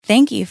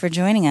Thank you for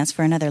joining us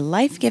for another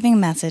life-giving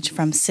message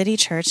from City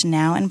Church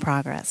Now in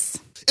Progress.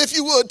 If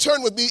you would,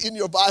 turn with me in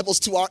your Bibles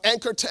to our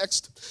anchor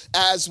text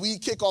as we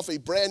kick off a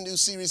brand new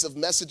series of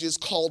messages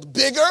called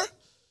Bigger,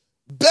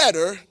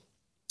 Better,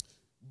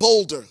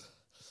 Bolder.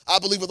 I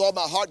believe with all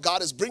my heart,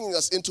 God is bringing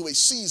us into a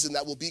season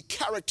that will be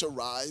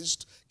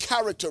characterized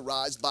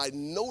by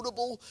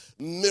notable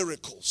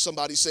miracles.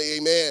 Somebody say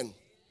amen.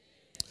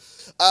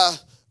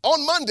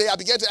 On Monday, I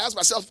began to ask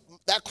myself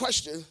that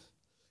question.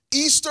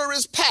 Easter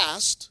is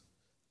past,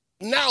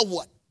 now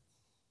what?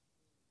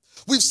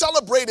 We've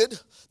celebrated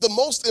the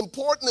most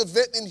important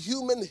event in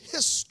human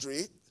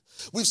history.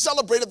 We've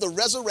celebrated the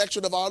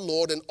resurrection of our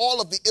Lord and all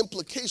of the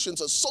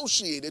implications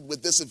associated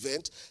with this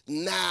event.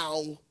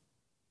 Now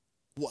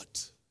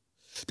what?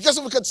 Because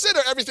if we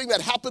consider everything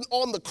that happened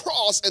on the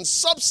cross and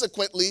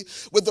subsequently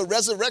with the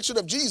resurrection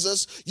of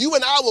Jesus, you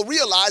and I will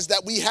realize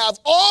that we have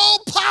all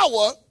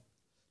power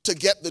to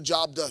get the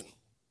job done.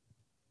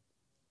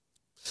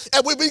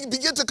 And we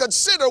begin to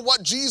consider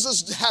what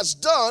Jesus has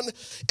done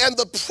and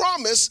the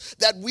promise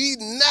that we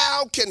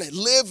now can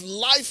live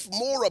life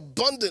more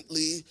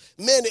abundantly,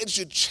 man, it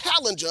should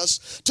challenge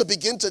us to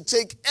begin to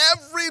take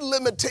every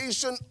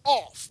limitation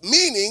off.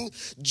 Meaning,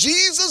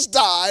 Jesus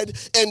died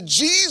and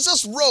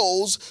Jesus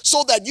rose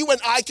so that you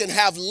and I can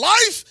have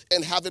life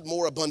and have it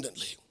more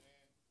abundantly.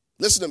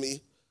 Listen to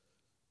me.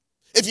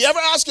 If you ever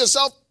ask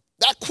yourself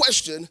that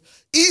question,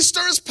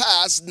 Easter is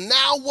past,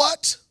 now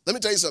what? Let me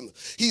tell you something.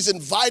 He's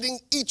inviting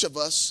each of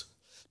us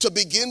to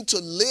begin to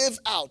live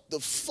out the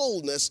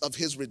fullness of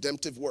his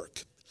redemptive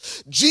work.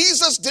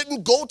 Jesus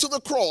didn't go to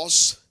the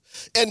cross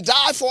and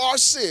die for our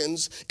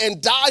sins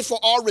and die for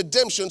our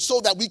redemption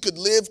so that we could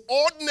live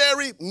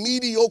ordinary,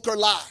 mediocre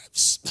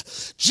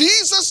lives.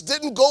 Jesus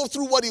didn't go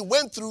through what he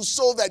went through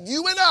so that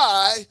you and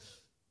I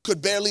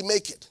could barely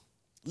make it.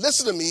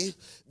 Listen to me.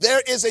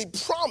 There is a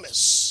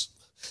promise.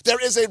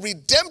 There is a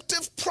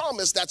redemptive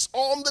promise that's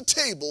on the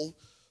table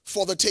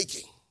for the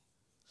taking.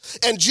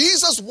 And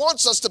Jesus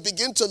wants us to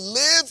begin to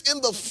live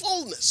in the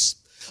fullness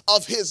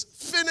of his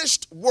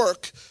finished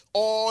work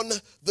on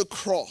the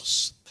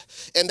cross.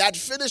 And that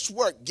finished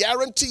work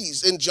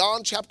guarantees in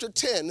John chapter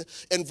 10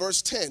 and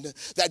verse 10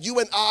 that you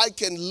and I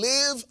can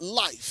live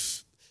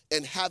life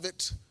and have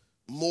it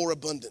more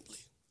abundantly.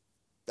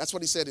 That's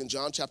what he said in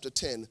John chapter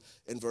 10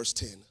 and verse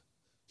 10.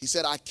 He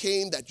said, I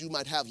came that you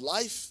might have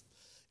life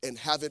and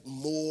have it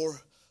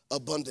more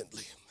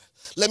abundantly.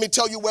 Let me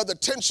tell you where the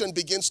tension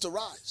begins to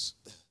rise.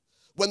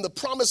 When the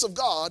promise of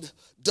God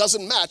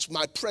doesn't match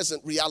my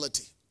present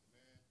reality.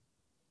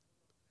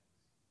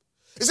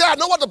 He said, I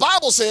know what the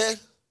Bible said,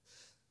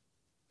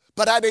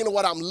 but that ain't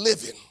what I'm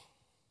living.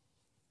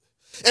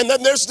 And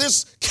then there's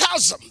this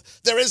chasm,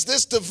 there is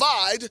this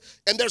divide,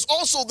 and there's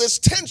also this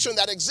tension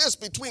that exists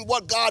between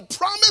what God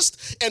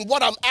promised and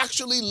what I'm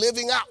actually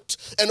living out.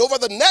 And over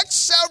the next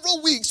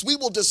several weeks, we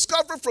will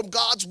discover from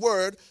God's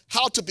word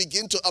how to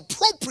begin to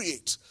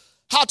appropriate,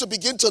 how to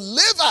begin to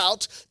live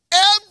out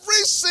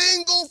every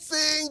single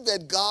thing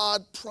that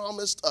God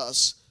promised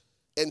us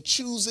and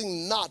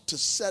choosing not to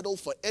settle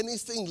for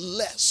anything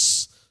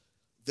less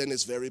than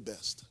his very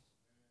best.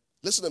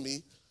 Listen to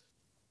me.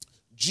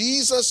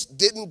 Jesus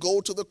didn't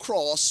go to the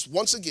cross,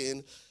 once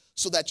again,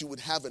 so that you would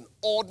have an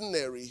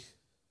ordinary,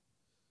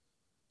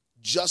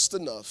 just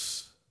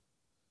enough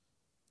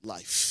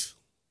life.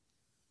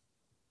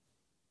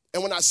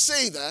 And when I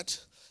say that,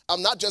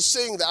 I'm not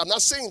saying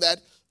that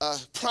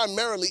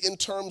primarily in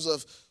terms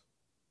of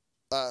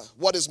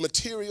what is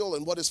material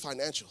and what is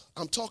financial.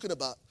 I'm talking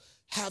about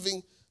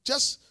having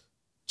just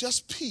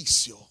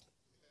peace, y'all.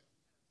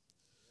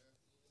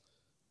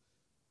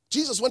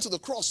 Jesus went to the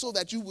cross so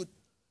that you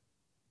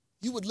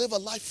would live a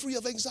life free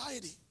of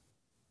anxiety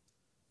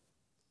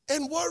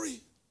and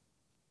worry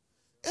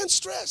and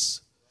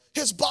stress.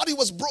 His body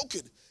was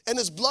broken and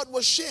his blood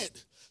was shed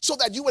so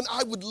that you and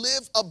I would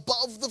live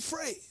above the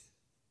fray.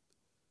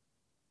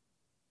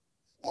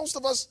 Most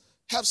of us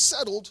have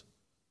settled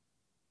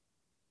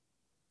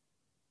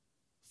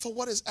for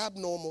what is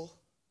abnormal,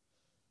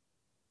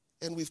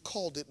 and we've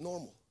called it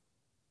normal.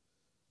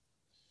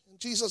 And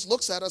Jesus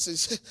looks at us and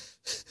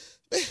says,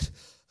 man,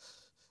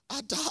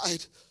 I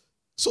died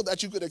so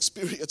that you could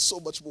experience so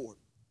much more.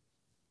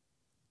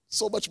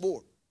 So much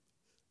more.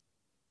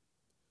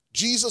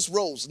 Jesus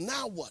rose.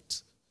 Now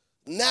what?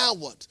 Now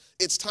what?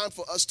 It's time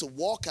for us to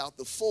walk out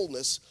the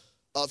fullness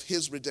of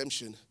his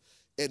redemption,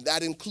 and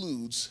that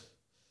includes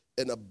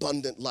an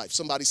abundant life.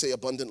 Somebody say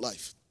abundant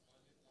life.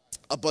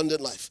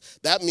 Abundant life.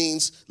 That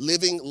means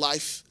living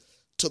life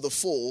to the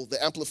full,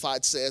 the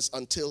Amplified says,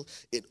 until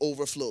it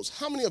overflows.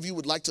 How many of you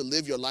would like to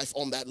live your life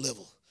on that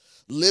level?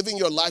 Living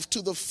your life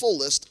to the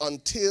fullest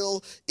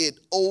until it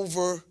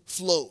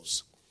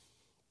overflows.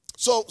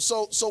 So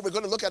we're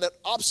going to look at an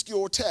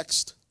obscure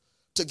text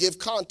to give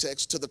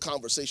context to the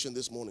conversation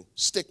this morning.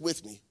 Stick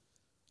with me.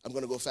 I'm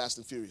going to go fast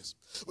and furious.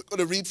 We're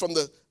going to read from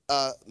the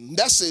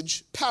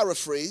Message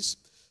paraphrase,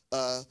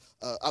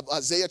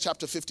 Isaiah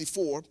chapter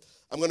 54.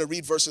 I'm going to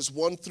read verses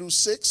 1 through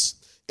 6,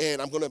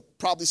 and I'm going to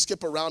probably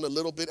skip around a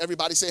little bit.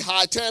 Everybody say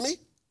hi, Tammy.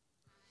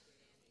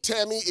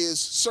 Tammy is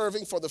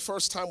serving for the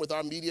first time with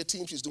our media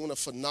team. She's doing a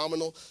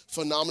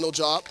phenomenal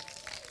job.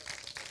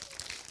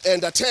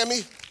 And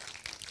Tammy,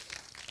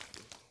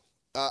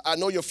 I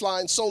know you're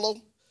flying solo,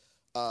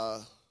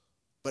 but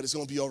it's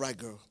going to be all right,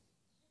 girl.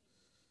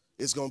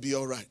 It's going to be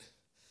all right.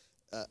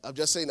 I'm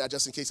just saying that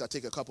just in case I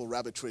take a couple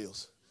rabbit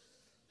trails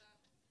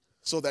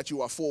so that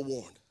you are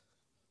forewarned.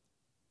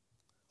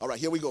 All right,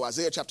 here we go.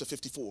 Isaiah chapter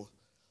 54,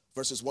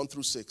 verses 1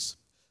 through 6.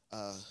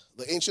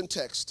 The ancient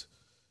text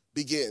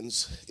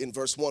begins in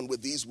verse 1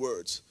 with these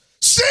words.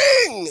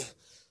 Sing,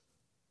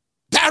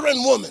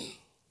 barren woman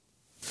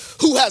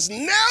who has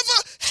never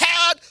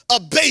had a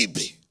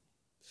baby.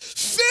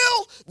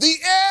 Fill the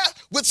air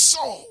with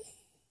song,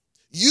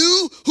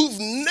 you who've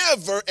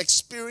never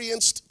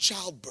experienced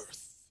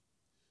childbirth.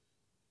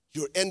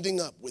 You're ending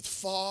up with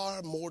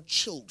far more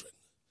children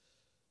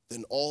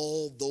than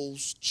all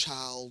those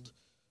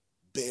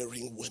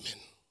childbearing women.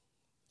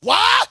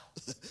 Why?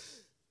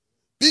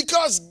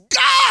 Because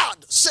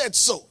God said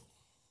so.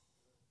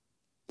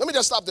 Let me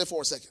just stop there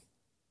for a second.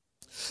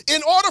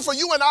 In order for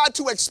you and I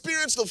to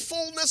experience the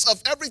fullness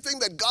of everything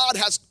that God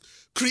has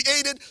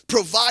created,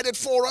 provided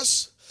for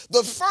us,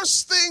 the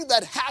first thing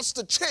that has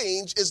to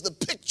change is the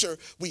picture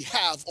we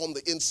have on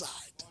the inside.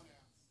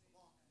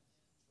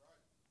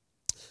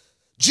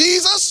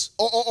 Jesus,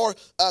 or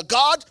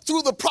God,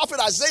 through the prophet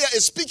Isaiah,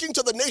 is speaking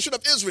to the nation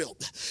of Israel.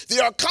 They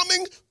are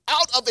coming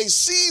out of a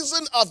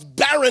season of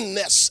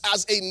barrenness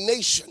as a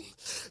nation.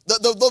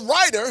 The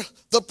writer,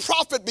 the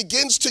prophet,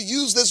 begins to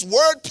use this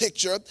word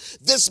picture,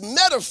 this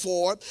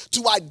metaphor,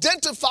 to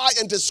identify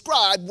and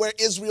describe where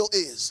Israel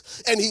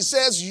is. And he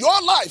says,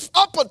 your life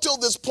up until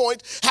this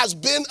point has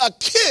been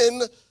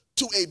akin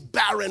to a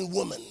barren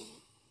woman.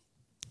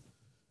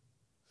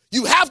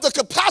 You have the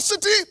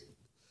capacity,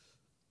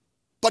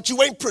 but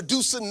you ain't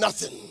producing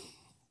nothing.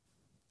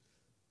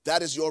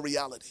 That is your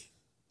reality.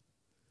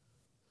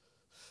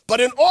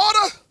 But in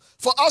order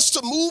for us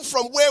to move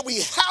from where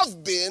we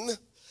have been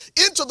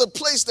into the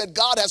place that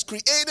God has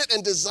created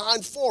and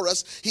designed for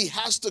us, he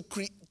has to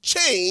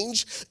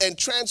change and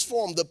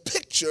transform the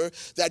picture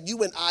that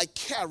you and I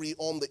carry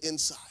on the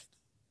inside.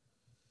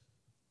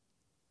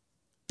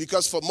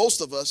 Because for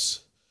most of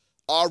us,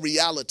 our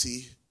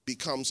reality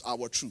becomes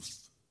our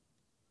truth.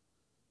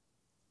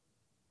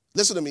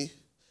 Listen to me.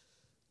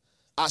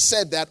 I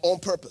said that on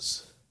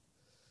purpose.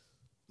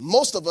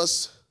 Most of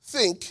us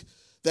think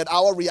that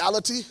our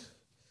reality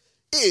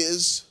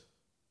is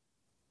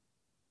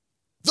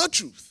the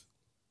truth.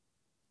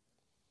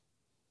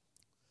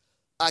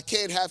 I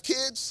can't have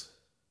kids,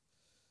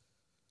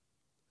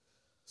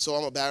 so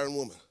I'm a barren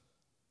woman.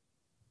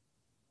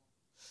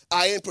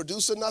 I ain't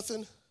producing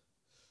nothing,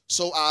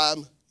 so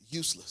I'm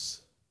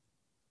useless.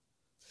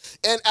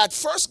 And at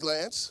first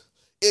glance,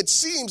 it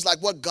seems like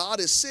what God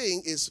is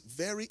saying is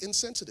very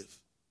insensitive.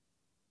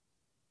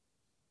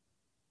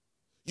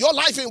 Your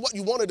life ain't what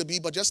you want it to be,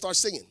 but just start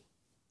singing.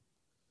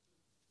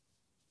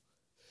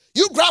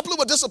 You grappling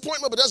with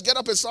disappointment, but just get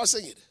up and start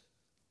singing.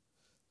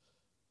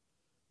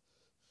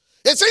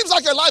 It seems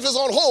like your life is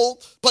on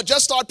hold, but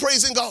just start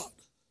praising God.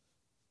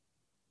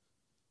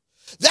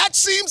 That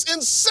seems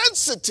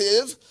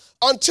insensitive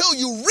until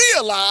you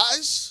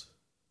realize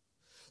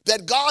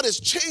that God is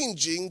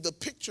changing the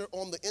picture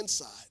on the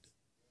inside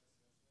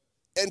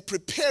and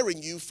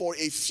preparing you for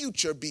a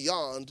future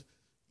beyond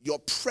your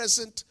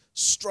present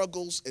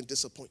struggles and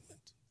disappointment.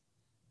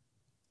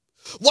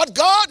 What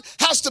God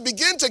has to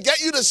begin to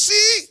get you to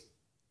see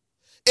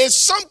is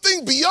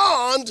something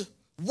beyond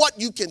what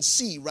you can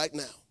see right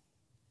now.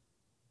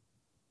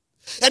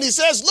 And he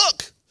says,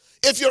 look,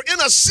 if you're in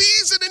a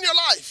season in your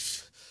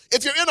life,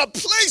 if you're in a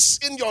place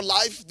in your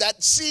life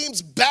that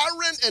seems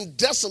barren and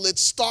desolate,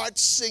 start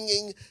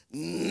singing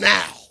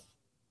now.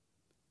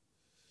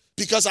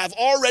 Because I've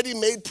already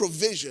made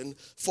provision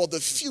for the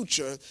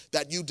future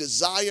that you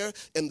desire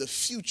and the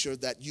future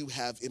that you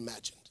have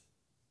imagined.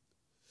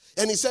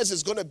 And he says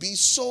it's going to be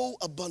so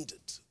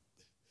abundant.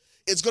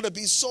 It's going to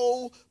be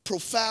so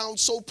profound,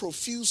 so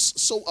profuse,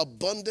 so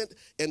abundant,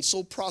 and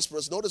so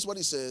prosperous. Notice what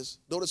he says.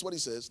 Notice what he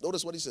says.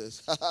 Notice what he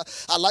says.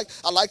 I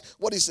like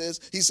what he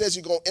says. He says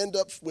you're going to end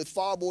up with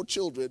far more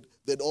children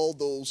than all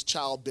those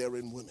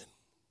childbearing women.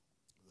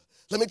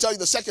 Let me tell you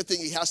the second thing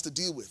he has to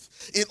deal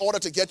with in order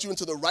to get you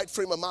into the right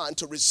frame of mind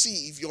to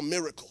receive your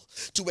miracle,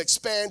 to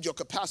expand your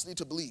capacity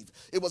to believe.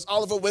 It was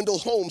Oliver Wendell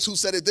Holmes who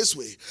said it this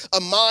way: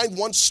 a mind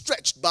once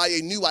stretched by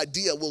a new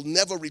idea will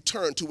never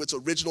return to its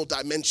original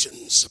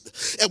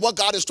dimensions. And what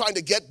God is trying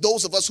to get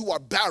those of us who are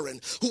barren,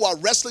 who are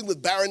wrestling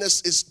with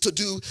barrenness, is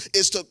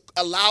to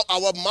allow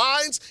our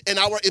minds and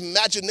our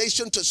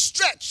imagination to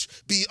stretch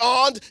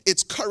beyond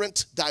its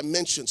current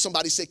dimension.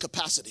 Somebody say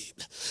capacity.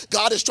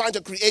 God is trying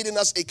to create in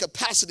us a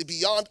capacity beyond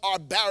beyond our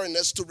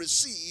barrenness to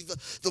receive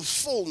the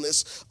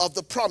fullness of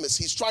the promise.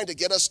 He's trying to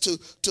get us to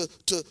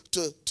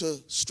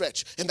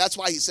stretch. And that's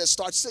why he says,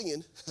 start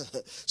singing.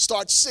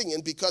 Start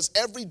singing, because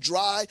every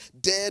dry,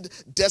 dead,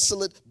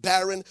 desolate,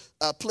 barren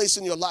place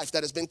in your life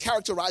that has been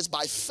characterized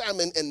by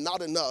famine and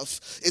not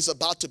enough is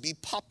about to be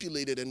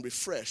populated and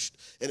refreshed,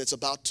 and it's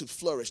about to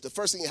flourish. The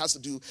first thing he has to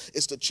do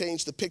is to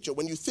change the picture.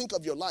 When you think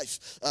of your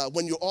life,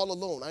 when you're all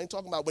alone, I ain't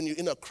talking about when you're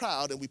in a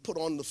crowd and we put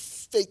on the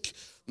fake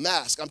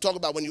mask. I'm talking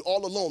about when you're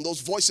all alone, those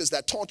voices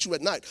that taunt you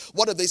at night.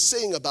 What are they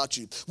saying about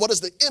you? What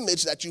is the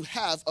image that you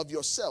have of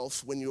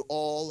yourself when you're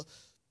all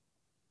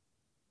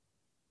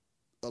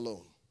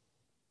alone?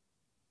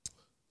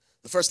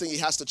 The first thing he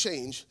has to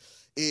change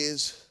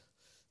is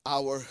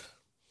our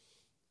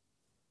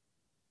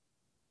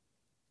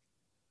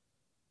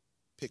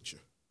picture.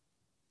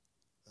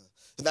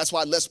 And that's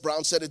why Les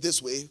Brown said it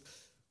this way.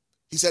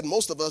 He said,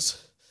 most of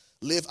us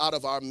live out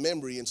of our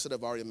memory instead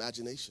of our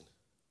imagination.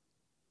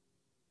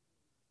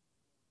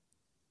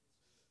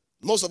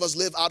 Most of us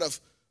live out of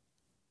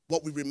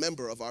what we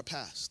remember of our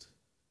past.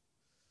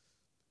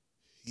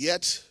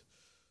 Yet,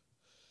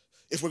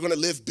 if we're going to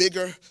live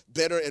bigger,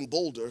 better, and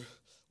bolder,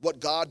 what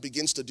God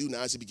begins to do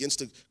now is he begins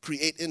to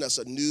create in us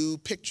a new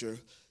picture,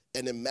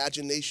 an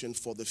imagination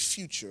for the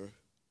future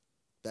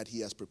that he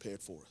has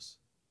prepared for us.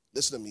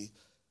 Listen to me.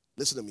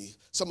 Listen to me.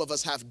 Some of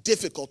us have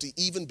difficulty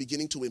even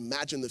beginning to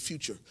imagine the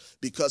future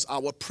because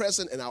our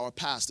present and our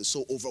past is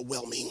so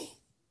overwhelming.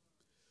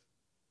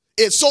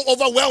 It's so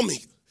overwhelming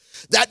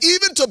that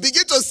even to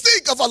begin to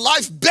think of a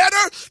life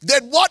better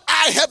than what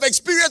I have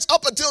experienced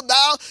up until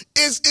now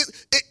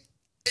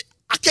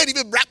I can't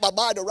even wrap my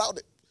mind around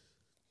it.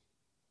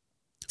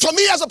 For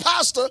me as a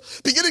pastor,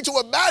 beginning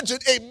to imagine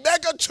a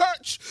mega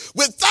church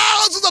with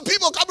thousands of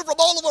people coming from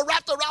all over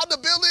wrapped around the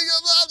building,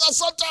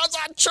 sometimes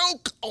I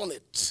choke on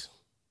it.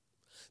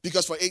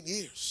 Because for 8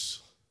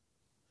 years,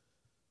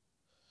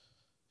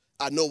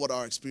 I know what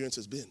our experience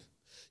has been.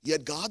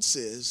 Yet God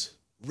says,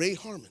 Ray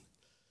Harmon,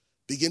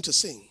 begin to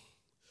sing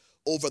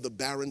over the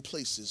barren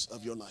places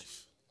of your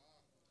life.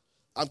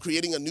 I'm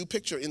creating a new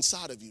picture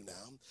inside of you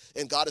now,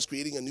 and God is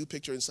creating a new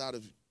picture inside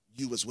of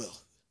you as well.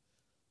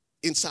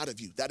 Inside of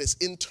you. That is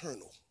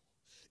internal.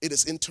 It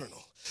is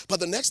internal. But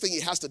the next thing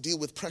he has to deal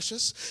with,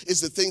 precious, is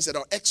the things that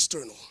are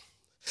external.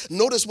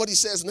 Notice what he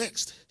says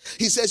next.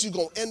 He says you're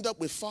going to end up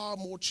with far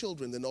more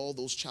children than all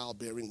those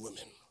childbearing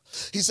women.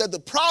 He said the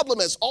problem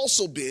has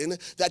also been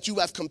that you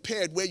have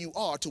compared where you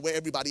are to where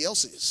everybody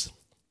else is.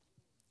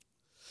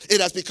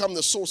 It has become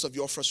the source of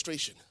your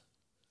frustration.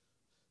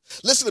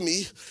 Listen to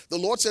me. The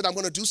Lord said, I'm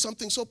going to do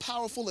something so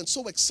powerful and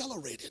so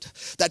accelerated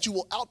that you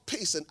will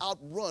outpace and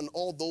outrun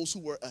all those who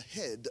were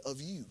ahead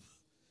of you.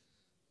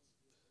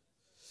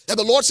 And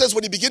the Lord says,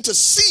 when you begin to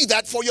see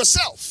that for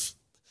yourself,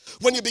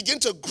 when you begin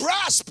to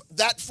grasp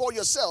that for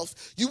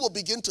yourself, you will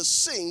begin to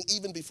sing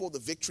even before the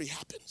victory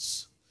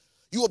happens.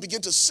 You will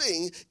begin to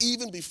sing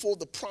even before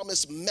the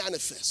promise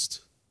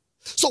manifests.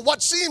 So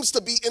what seems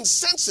to be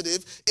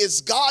insensitive is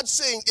God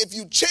saying, if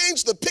you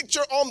change the picture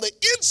on the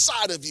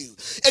inside of you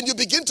and you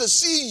begin to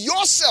see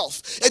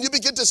yourself and you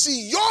begin to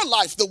see your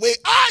life the way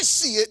I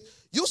see it,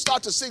 you'll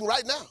start to sing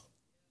right now.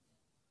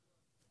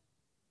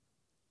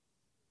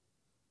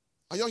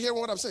 Are y'all hearing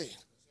what I'm saying?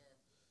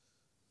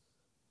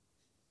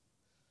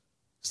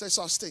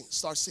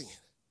 Start singing.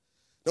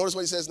 Notice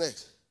what he says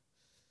next.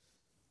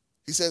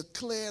 He says,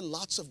 clear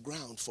lots of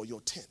ground for your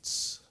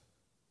tents.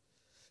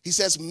 He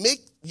says,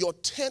 make your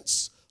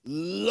tents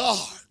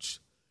large.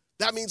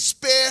 That means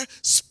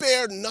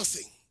spare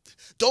nothing.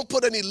 Don't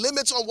put any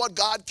limits on what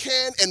God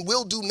can and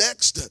will do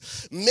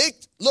next.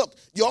 Look,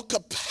 your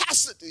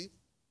capacity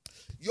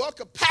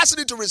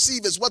to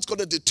receive is what's going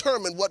to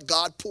determine what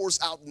God pours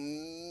out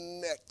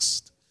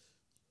next.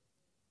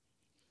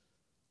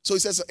 So he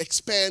says,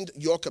 expand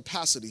your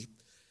capacity.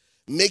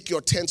 Make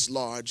your tents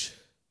large.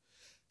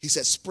 He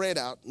says, spread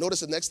out.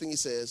 Notice the next thing he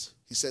says,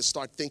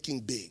 start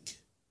thinking big.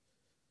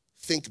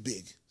 Think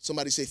big.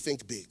 Somebody say,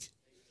 think big.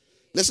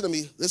 Listen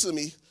to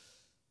me.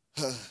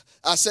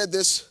 I said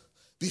this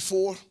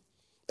before,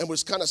 and we're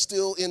kind of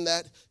still in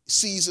that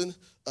season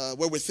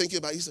where we're thinking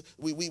about,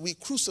 we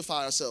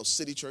crucify ourselves,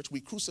 City Church.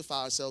 We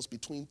crucify ourselves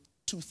between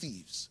two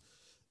thieves.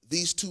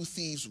 These two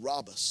thieves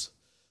rob us.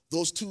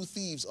 Those two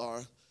thieves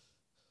are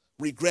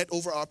regret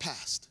over our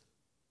past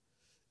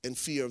and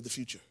fear of the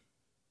future.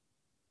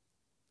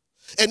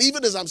 And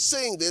even as I'm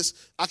saying this,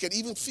 I can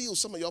even feel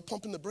some of y'all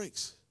pumping the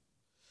brakes.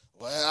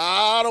 Well,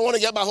 I don't want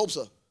to get my hopes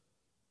up.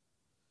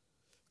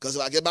 Because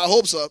if I get my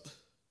hopes up,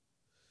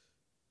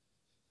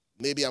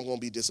 maybe I'm going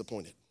to be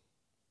disappointed.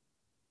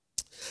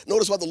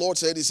 Notice what the Lord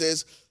said. He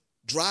says,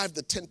 drive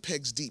the tent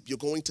pegs deep. You're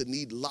going to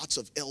need lots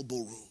of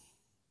elbow room.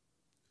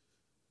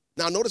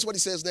 Now, notice what he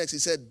says next. He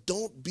said,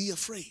 don't be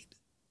afraid.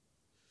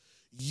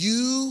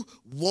 You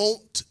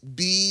won't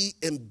be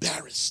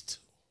embarrassed.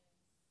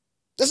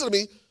 Listen to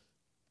me.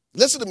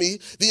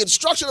 The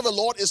instruction of the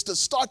Lord is to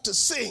start to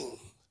sing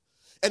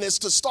and it's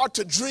to start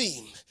to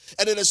dream,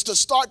 and it is to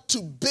start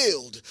to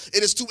build.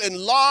 It is to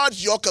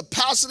enlarge your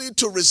capacity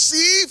to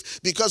receive,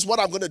 because what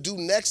I'm going to do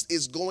next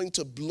is going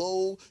to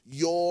blow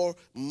your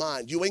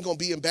mind. You ain't going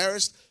to be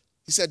embarrassed.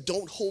 He said,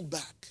 don't hold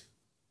back.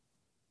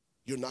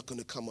 You're not going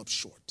to come up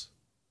short.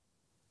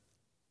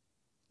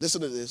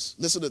 Listen to this.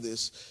 Listen to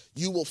this.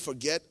 You will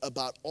forget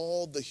about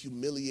all the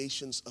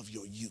humiliations of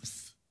your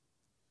youth,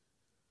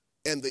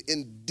 and the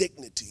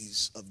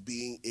indignities of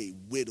being a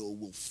widow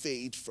will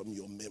fade from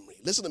your memory.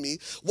 Listen to me.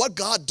 What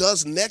God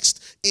does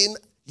next in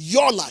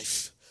your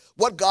life,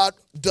 what God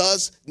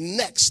does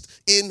next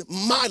in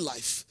my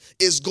life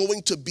is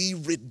going to be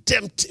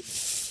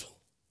redemptive.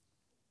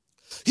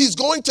 He's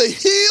going to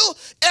heal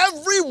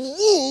every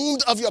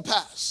wound of your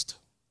past.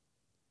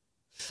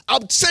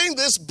 I'm saying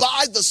this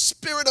by the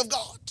Spirit of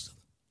God.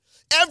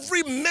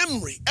 Every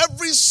memory,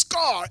 every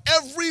scar,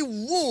 every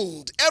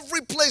wound,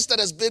 every place that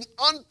has been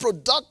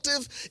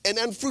unproductive and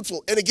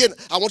unfruitful. And again,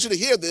 I want you to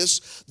hear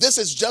this. This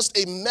is just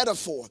a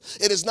metaphor.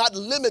 It is not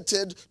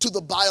limited to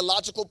the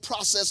biological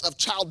process of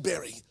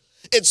childbearing.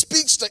 It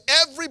speaks to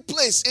every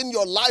place in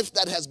your life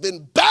that has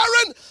been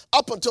barren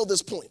up until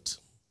this point.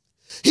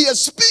 He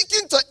is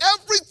speaking to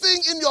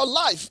everything in your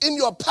life, in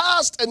your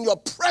past and your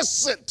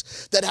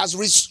present, that has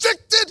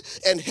restricted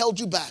and held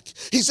you back.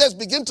 He says,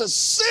 begin to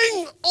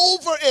sing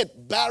over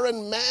it,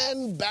 barren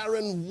man,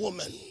 barren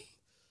woman.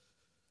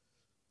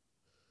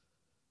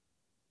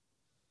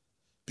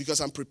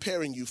 Because I'm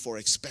preparing you for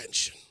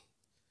expansion.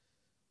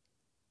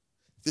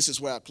 This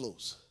is where I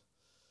close.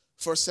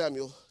 1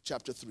 Samuel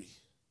chapter 3.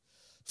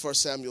 1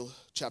 Samuel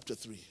chapter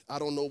 3. I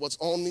don't know what's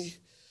on me.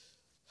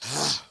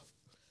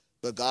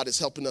 But God is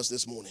helping us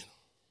this morning.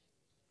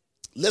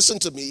 Listen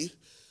to me.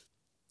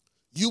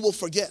 You will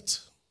forget.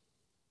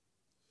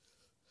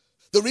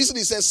 The reason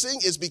he says sing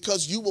is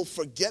because you will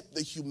forget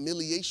the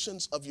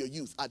humiliations of your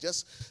youth. I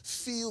just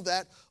feel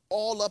that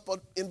all up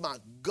in my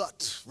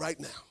gut right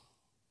now.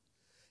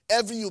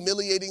 Every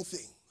humiliating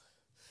thing,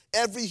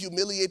 every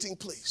humiliating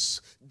place,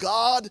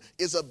 God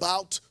is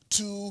about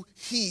to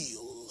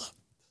heal.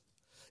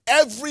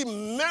 Every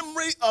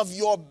memory of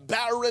your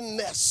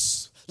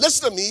barrenness.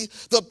 Listen to me,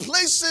 the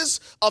places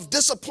of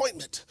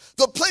disappointment,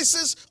 the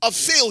places of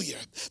failure,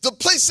 the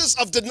places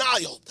of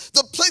denial,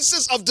 the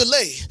places of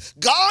delay.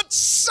 God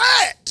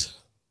said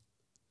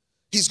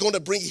he's going to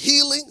bring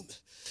healing,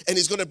 and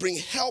he's going to bring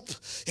help,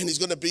 and he's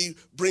going to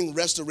bring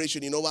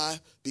restoration. You know why?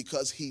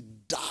 Because he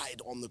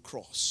died on the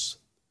cross.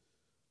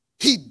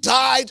 He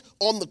died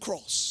on the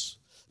cross.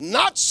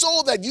 Not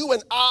so that you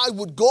and I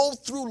would go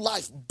through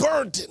life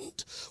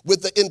burdened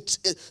with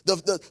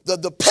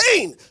the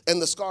pain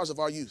and the scars of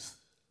our youth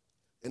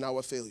and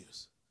our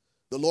failures.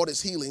 The Lord is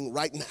healing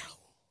right now.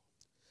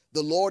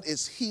 The Lord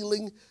is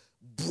healing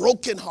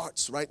broken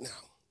hearts right now.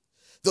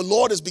 The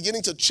Lord is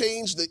beginning to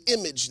change the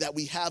image that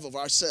we have of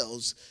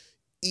ourselves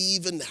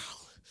even now.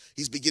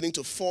 He's beginning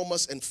to form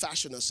us and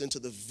fashion us into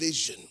the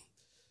vision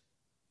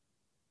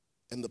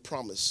and the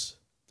promise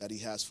that he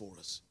has for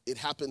us. It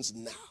happens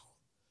now.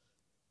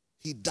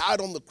 He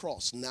died on the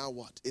cross. Now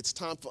what? It's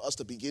time for us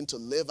to begin to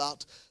live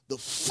out the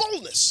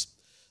fullness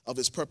of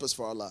his purpose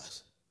for our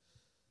lives.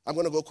 I'm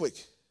going to go quick.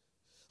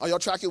 Are y'all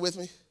tracking with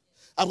me?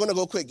 I'm going to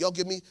go quick. Y'all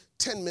give me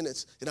 10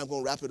 minutes and I'm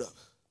going to wrap it up.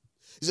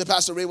 You said,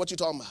 Pastor Ray, what you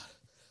talking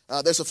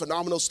about? There's a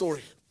phenomenal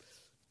story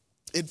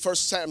in 1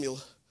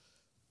 Samuel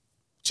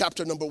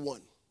chapter number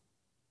 1.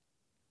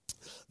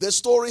 This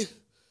story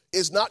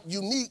is not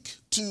unique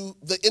to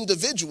the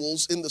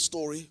individuals in the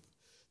story,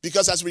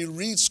 because as we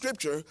read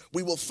scripture,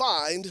 we will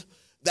find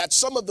that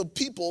some of the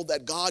people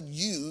that God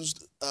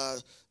used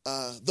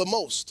the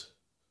most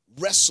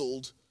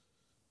wrestled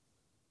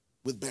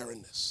with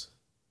barrenness.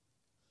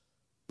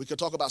 We could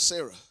talk about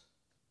Sarah.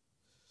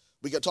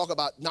 We could talk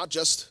about not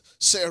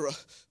just Sarah,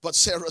 but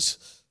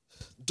Sarah's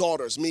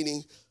daughters,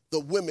 meaning the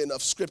women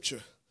of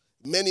Scripture,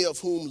 many of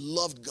whom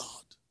loved God.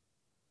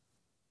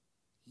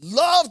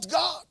 Loved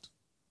God,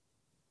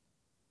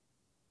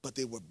 but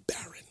they were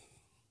barren.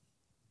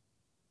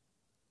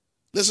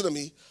 Listen to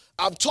me.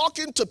 I'm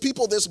talking to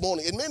people this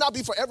morning. It may not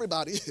be for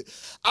everybody.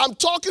 I'm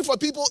talking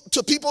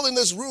to people in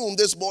this room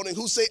this morning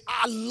who say,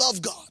 I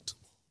love God.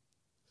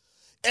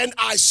 And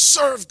I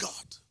serve God.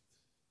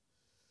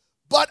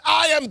 But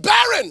I am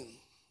barren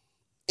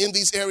in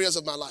these areas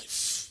of my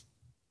life.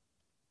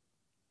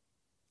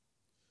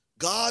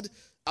 God,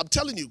 I'm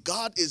telling you,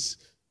 God is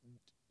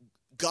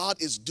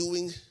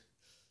doing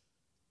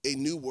a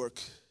new work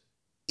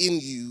in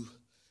you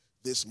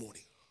this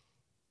morning.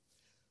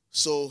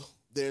 So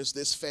there's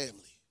this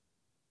family.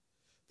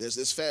 There's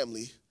this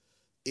family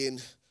in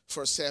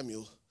 1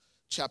 Samuel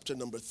chapter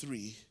number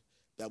 3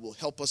 that will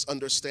help us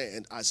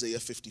understand Isaiah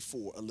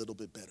 54 a little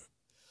bit better.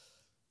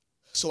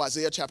 So 1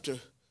 Samuel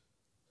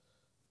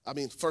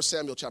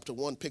chapter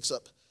 1 picks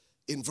up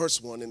in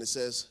verse 1, and it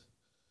says,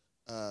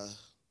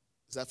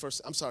 is that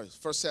first? I'm sorry,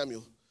 1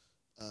 Samuel.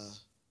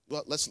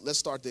 Well, let's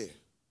start there.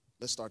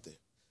 Let's start there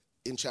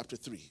in chapter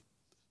 3.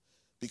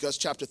 Because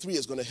chapter 3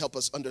 is going to help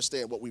us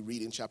understand what we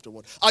read in chapter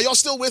 1. Are y'all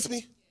still with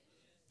me?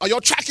 Are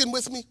y'all tracking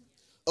with me?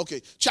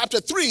 Okay, chapter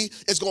 3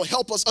 is going to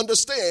help us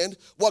understand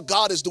what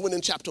God is doing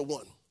in chapter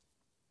 1.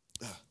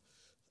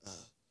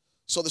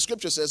 So the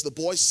scripture says the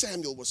boy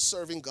Samuel was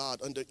serving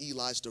God under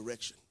Eli's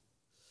direction.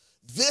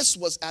 This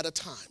was at a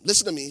time,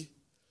 listen to me,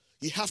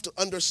 you have to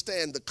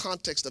understand the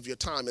context of your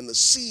time and the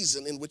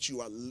season in which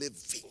you are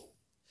living.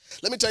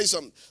 Let me tell you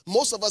something.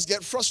 Most of us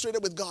get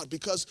frustrated with God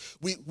because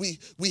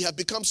we have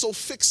become so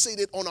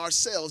fixated on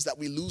ourselves that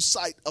we lose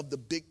sight of the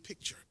big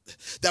picture,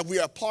 that we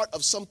are part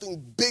of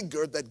something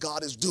bigger that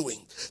God is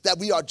doing, that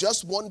we are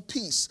just one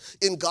piece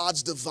in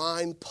God's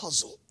divine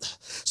puzzle.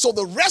 So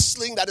the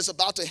wrestling that is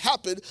about to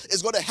happen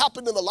is going to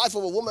happen in the life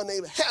of a woman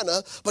named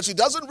Hannah, but she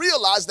doesn't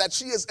realize that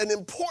she is an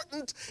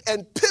important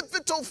and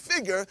pivotal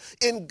figure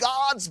in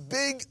God's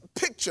big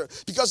picture,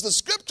 because the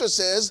scripture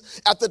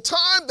says at the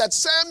time that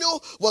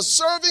Samuel was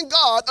serving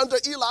God under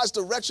Eli's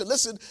direction,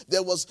 listen,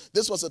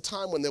 this was a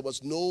time when there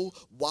was no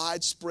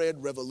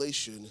widespread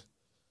revelation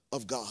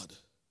of God.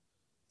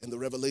 And the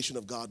revelation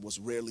of God was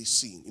rarely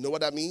seen. You know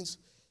what that means?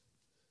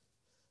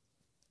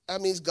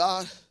 That means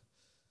God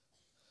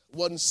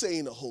wasn't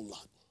saying a whole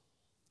lot.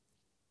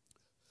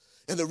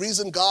 And the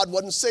reason God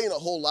wasn't saying a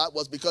whole lot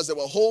was because there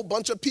were a whole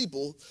bunch of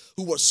people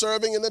who were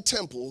serving in the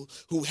temple,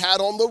 who had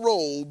on the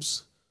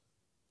robes,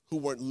 who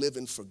weren't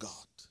living for God,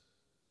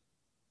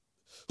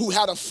 who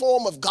had a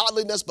form of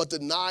godliness but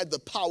denied the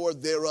power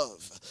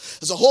thereof.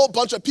 There's a whole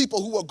bunch of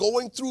people who were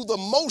going through the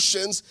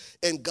motions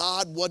and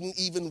God wasn't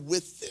even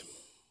with them.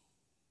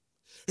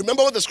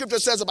 Remember what the scripture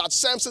says about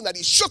Samson, that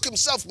he shook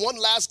himself one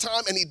last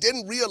time and he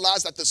didn't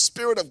realize that the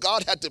Spirit of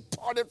God had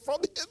departed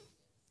from him?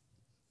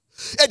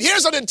 And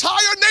here's an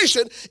entire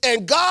nation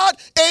and God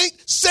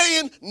ain't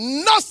saying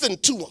nothing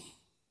to him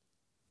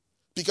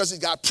because he's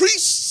got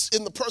priests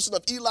in the person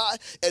of Eli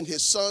and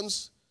his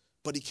sons,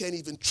 but he can't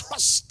even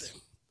trust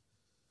them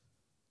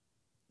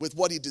with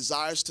what he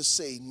desires to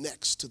say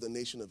next to the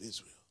nation of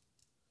Israel.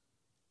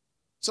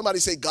 Somebody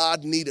say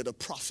God needed a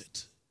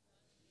prophet.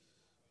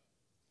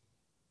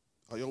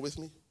 Are you all with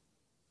me?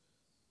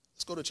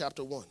 Let's go to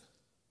chapter 1.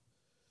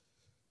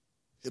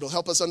 It'll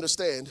help us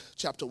understand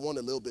chapter 1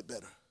 a little bit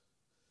better.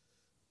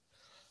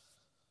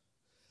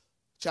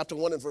 Chapter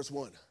 1 and verse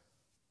 1.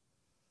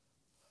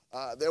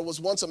 There was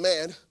once a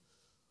man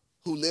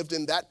who lived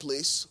in that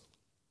place,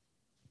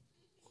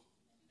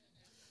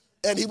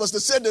 and he was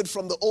descended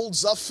from the old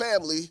Zuph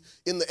family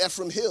in the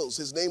Ephraim hills.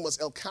 His name was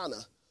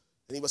Elkanah,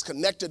 and he was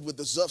connected with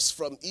the Zuphs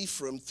from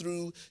Ephraim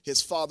through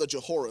his father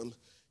Jehoram,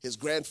 his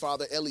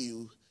grandfather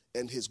Eliu,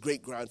 and his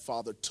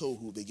great-grandfather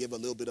Tohu. They give a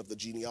little bit of the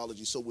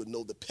genealogy so we'll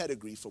know the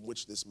pedigree from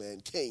which this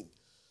man came.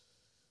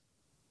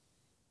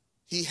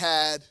 He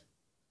had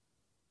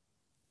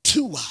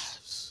 2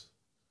 wives.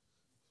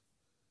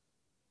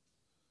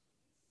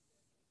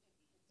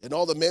 And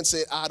all the men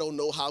said, I don't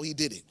know how he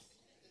did it.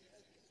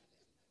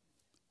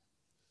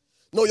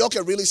 No, y'all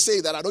can really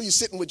say that. I know you're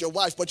sitting with your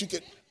wife, but you can.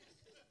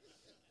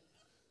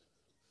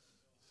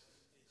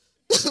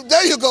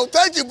 There you go.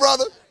 Thank you,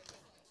 brother.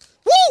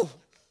 Woo!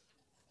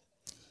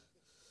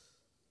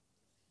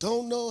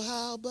 Don't know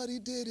how, but he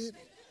did it.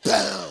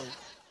 Bam!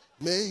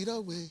 Made a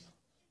way.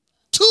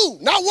 2,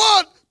 not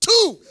 1,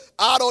 2.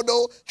 I don't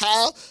know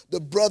how the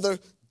brother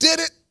did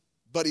it,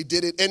 but he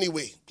did it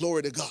anyway.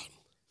 Glory to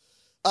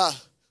God.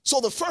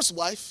 So the first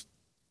wife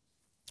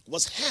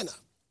was Hannah,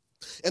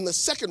 and the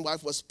second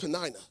wife was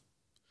Peninnah.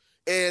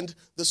 And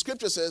the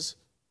scripture says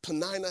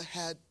Peninnah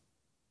had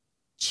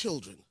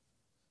children,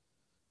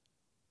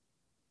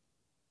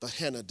 but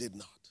Hannah did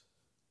not.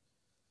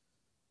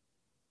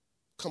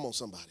 Come on,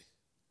 somebody.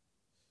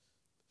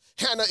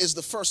 Hannah is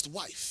the first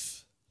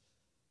wife,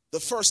 the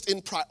first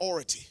in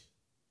priority,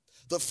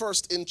 the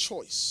first in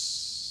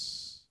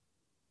choice.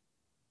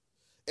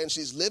 And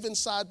she's living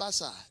side by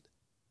side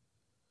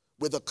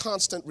with a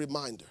constant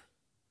reminder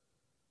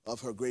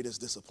of her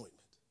greatest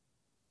disappointment.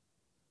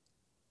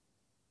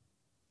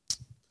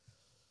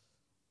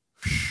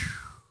 Whew.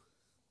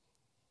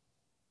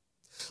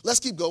 Let's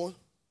keep going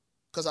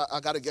because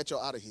I got to get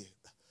y'all out of here.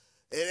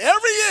 And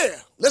every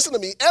year, listen to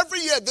me,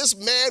 every year this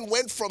man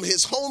went from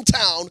his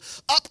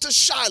hometown up to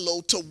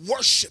Shiloh to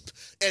worship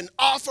and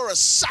offer a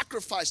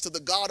sacrifice to the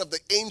God of the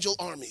angel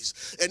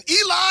armies. And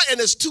Eli and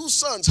his 2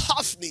 sons,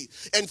 Hophni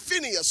and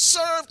Phinehas,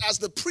 served as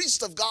the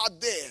priest of God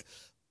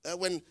there.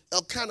 When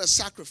Elkanah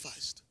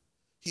sacrificed,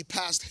 he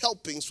passed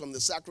helpings from the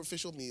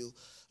sacrificial meal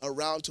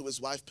around to his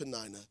wife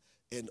Peninnah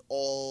and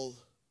all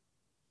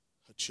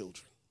her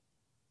children.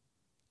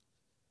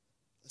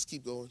 Let's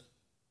keep going.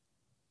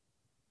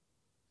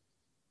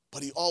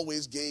 But he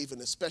always gave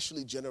an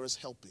especially generous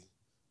helping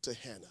to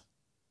Hannah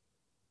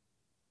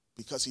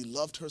because he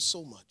loved her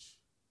so much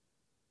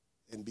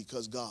and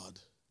because God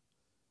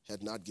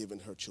had not given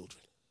her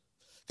children.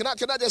 Can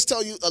I just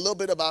tell you a little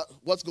bit about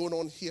what's going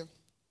on here?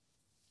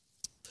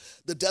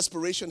 The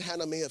desperation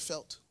Hannah may have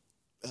felt.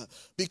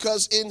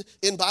 Because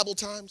in Bible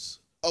times,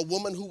 a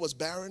woman who was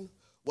barren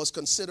was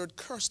considered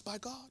cursed by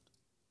God.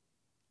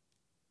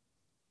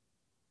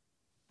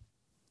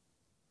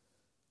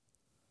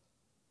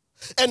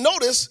 And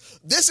notice,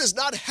 this is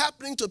not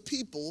happening to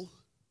people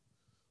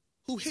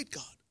who hate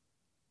God.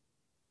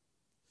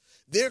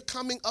 They're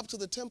coming up to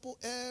the temple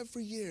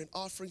every year and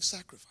offering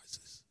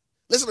sacrifices.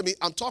 Listen to me,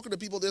 I'm talking to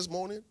people this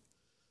morning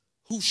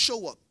who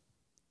show up,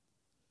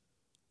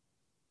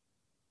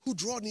 who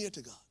draw near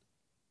to God,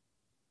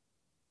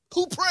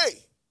 who pray,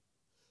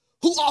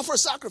 who offer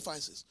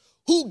sacrifices,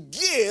 who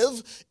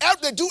give,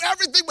 they do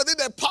everything within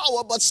their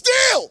power, but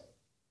still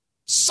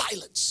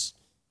silence.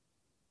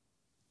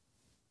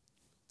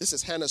 This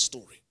is Hannah's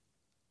story.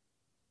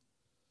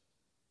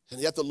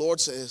 And yet the Lord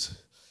says,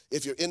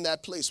 if you're in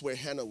that place where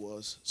Hannah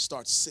was,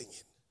 start singing.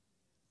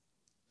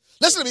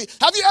 Listen to me.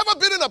 Have you ever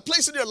been in a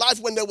place in your life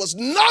when there was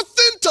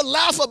nothing to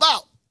laugh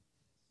about?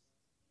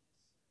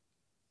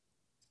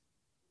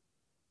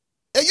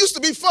 It used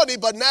to be funny,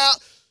 but now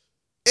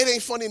it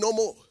ain't funny no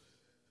more.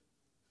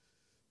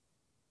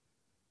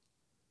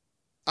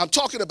 I'm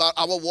talking about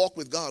our walk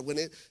with God when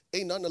it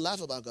ain't nothing to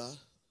laugh about, God.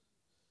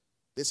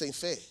 This ain't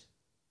fair.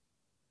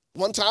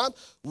 One time,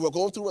 we were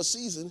going through a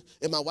season,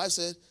 and my wife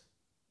said,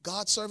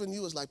 God serving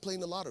you is like playing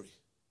the lottery.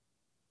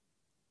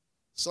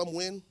 Some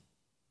win, and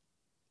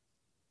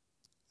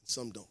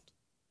some don't.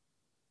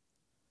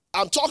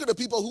 I'm talking to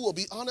people who will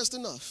be honest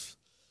enough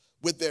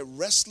with their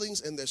wrestlings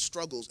and their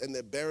struggles and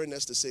their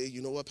barrenness to say,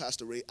 you know what,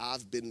 Pastor Ray,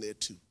 I've been there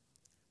too.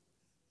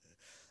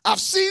 I've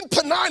seen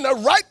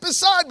Penina right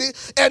beside me,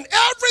 and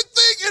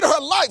everything in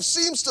her life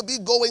seems to be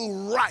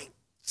going right.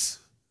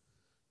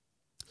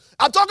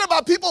 I'm talking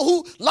about people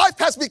who life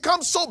has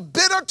become so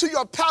bitter to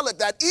your palate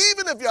that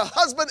even if your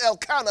husband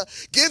Elkanah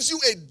gives you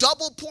a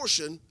double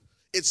portion,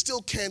 it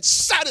still can't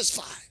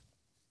satisfy.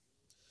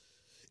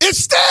 It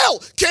still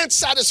can't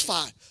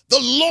satisfy the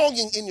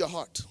longing in your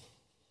heart.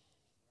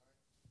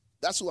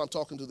 That's who I'm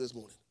talking to this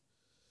morning.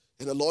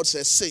 And the Lord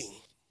says, sing.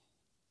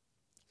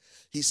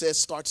 He says,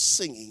 start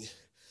singing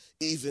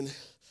even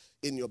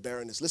in your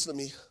barrenness. Listen to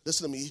me.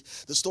 Listen to me.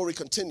 The story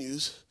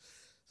continues.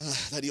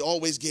 That he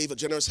always gave a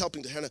generous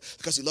helping to Hannah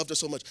because he loved her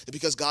so much and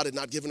because God had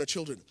not given her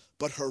children.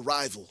 But her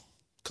rival,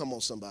 come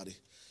on somebody,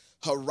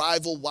 her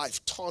rival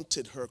wife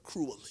taunted her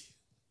cruelly,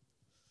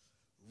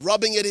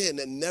 rubbing it in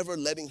and never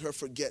letting her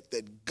forget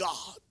that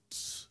God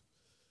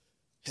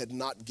had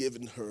not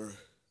given her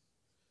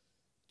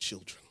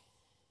children.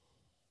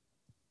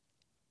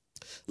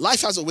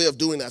 Life has a way of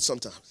doing that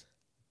sometimes.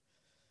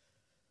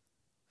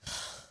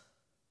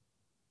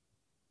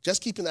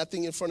 Just keeping that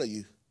thing in front of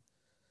you,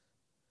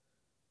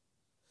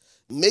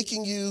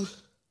 making you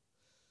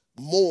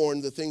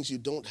mourn the things you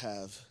don't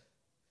have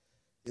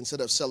instead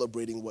of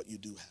celebrating what you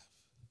do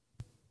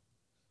have.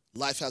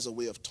 Life has a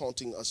way of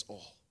taunting us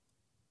all.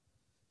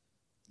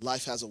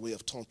 Life has a way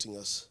of taunting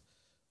us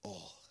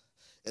all.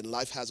 And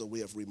life has a way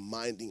of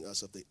reminding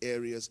us of the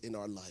areas in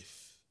our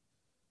life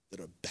that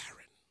are barren.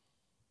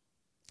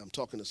 I'm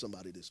talking to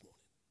somebody this morning.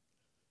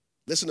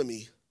 Listen to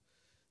me.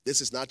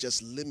 This is not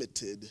just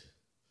limited.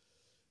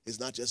 It's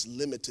not just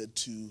limited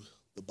to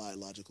the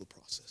biological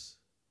process.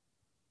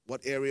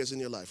 What areas in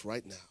your life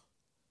right now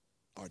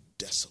are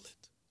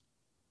desolate?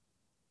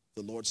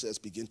 The Lord says,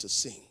 begin to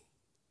sing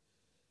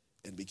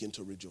and begin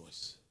to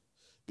rejoice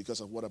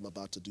because of what I'm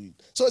about to do.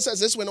 So it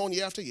says this went on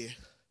year after year.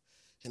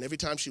 And every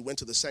time she went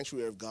to the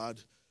sanctuary of God,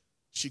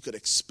 she could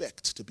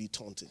expect to be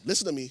taunted.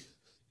 Listen to me.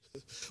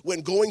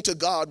 When going to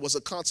God was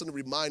a constant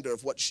reminder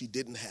of what she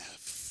didn't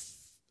have.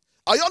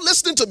 Are y'all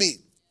listening to me?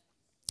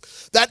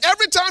 That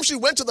every time she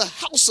went to the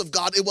house of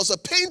God, it was a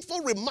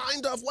painful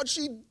reminder of what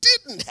she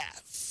didn't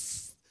have.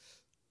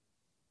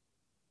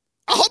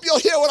 I hope you'll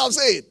hear what I'm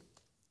saying.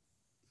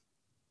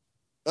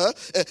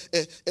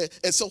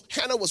 And so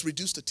Hannah was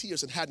reduced to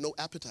tears and had no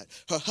appetite.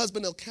 Her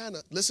husband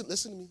Elkanah, listen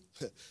to me.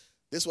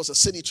 This was a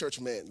city church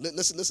man.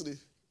 Listen to me.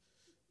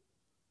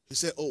 He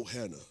said, oh,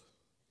 Hannah,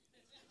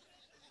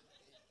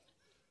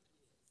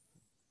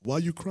 why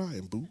you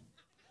crying, boo?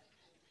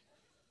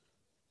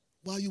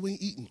 Why you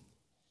ain't eating?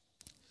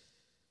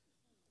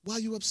 Why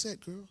you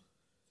upset, girl?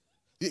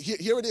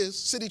 Here it is,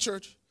 city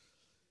church,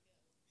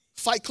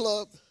 Fight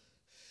Club.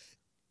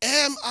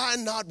 Am I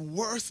not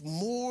worth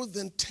more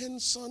than 10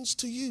 sons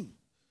to you?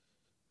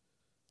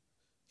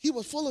 He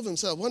was full of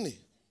himself, wasn't he?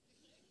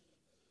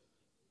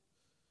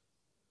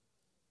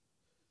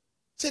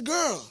 Say,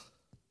 girl,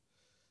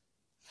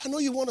 I know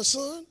you want a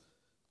son,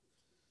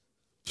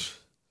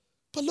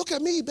 but look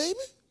at me, baby.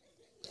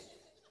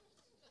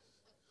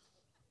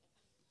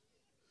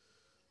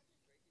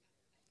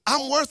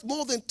 I'm worth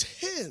more than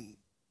 10.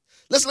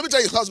 Listen, let me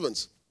tell you,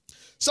 husbands,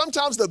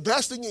 sometimes the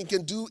best thing you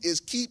can do is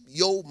keep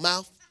your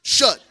mouth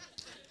shut.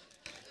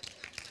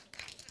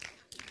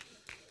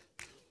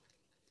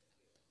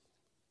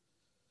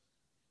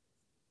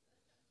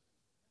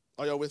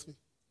 Are y'all with me?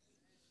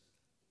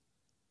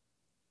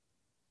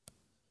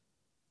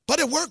 But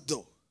it worked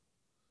though.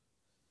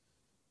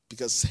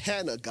 Because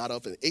Hannah got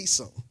up and ate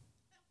something.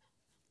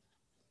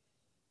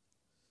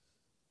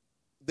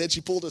 Then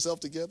she pulled herself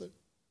together.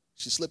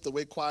 She slipped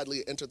away quietly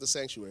and entered the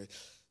sanctuary.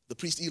 The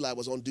priest Eli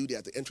was on duty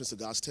at the entrance of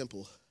God's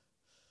temple.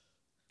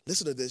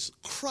 Listen to this.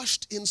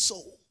 Crushed in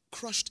soul.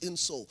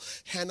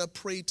 Hannah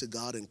prayed to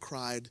God and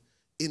cried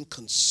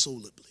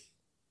inconsolably.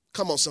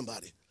 Come on,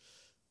 somebody.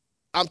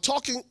 I'm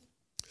talking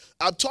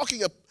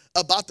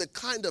about the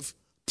kind of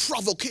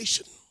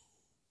provocation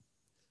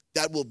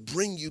that will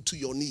bring you to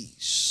your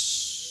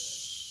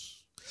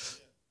knees.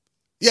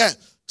 Yeah,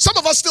 some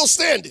of us still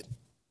standing.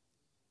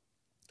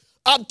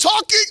 I'm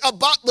talking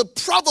about the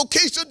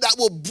provocation that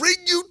will bring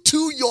you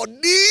to your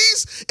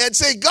knees and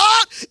say,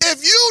 God,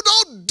 if you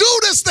don't do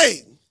this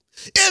thing,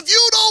 if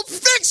you don't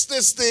fix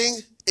this thing,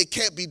 it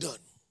can't be done.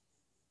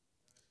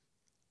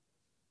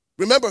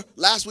 Remember,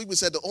 last week we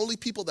said the only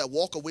people that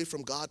walk away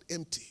from God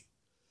empty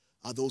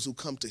are those who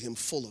come to him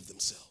full of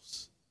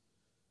themselves.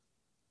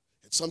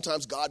 And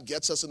sometimes God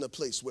gets us in a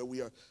place where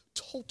we are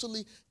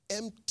totally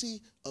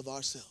empty of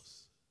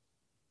ourselves.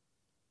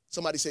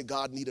 Somebody say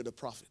God needed a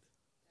prophet.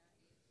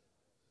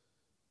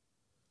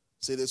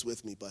 Say this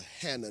with me, but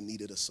Hannah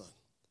needed a son.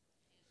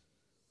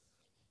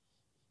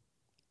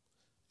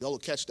 Y'all will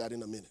catch that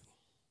in a minute.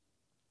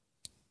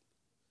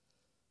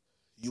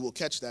 You will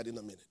catch that in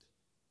a minute.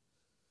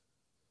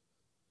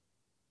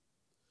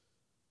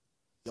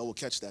 Y'all will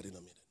catch that in a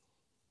minute.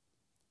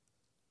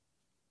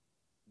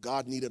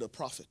 God needed a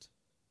prophet.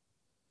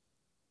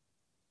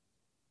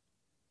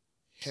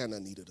 Hannah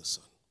needed a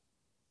son.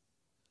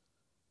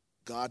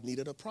 God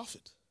needed a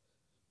prophet.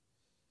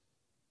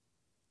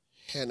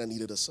 Hannah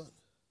needed a son.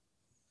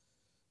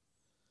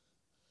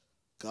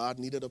 God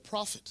needed a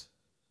prophet.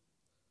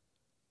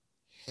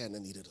 Hannah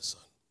needed a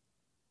son.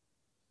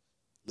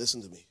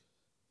 Listen to me.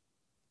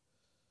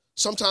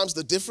 Sometimes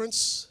the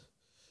difference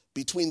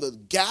between the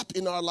gap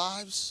in our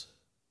lives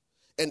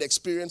and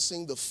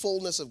experiencing the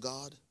fullness of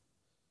God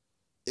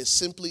is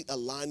simply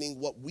aligning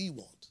what we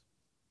want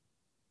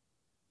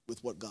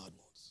with what God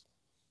wants.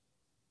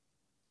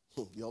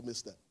 Y'all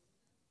missed that.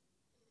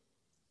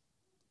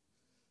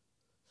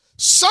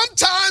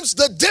 Sometimes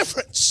the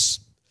difference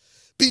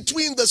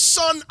between the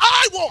son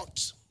I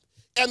want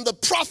and the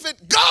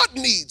prophet God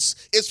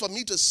needs is for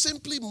me to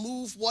simply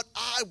move what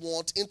I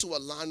want into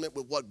alignment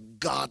with what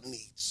God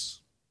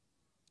needs.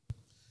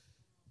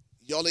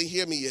 Y'all ain't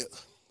hear me yet.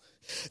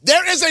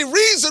 There is a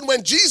reason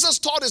when Jesus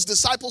taught his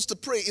disciples to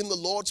pray in the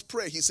Lord's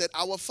Prayer, he said,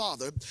 Our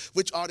Father,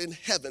 which art in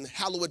heaven,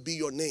 hallowed be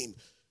your name.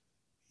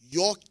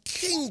 Your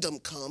kingdom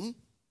come,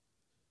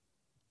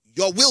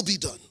 your will be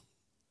done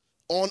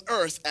on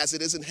earth as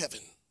it is in heaven.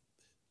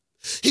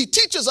 He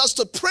teaches us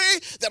to pray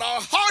that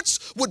our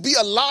hearts would be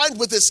aligned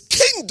with his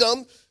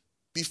kingdom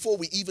before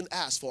we even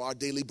ask for our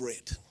daily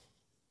bread.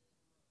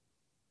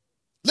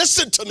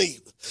 Listen to me.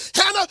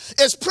 Hannah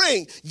is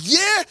praying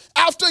year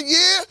after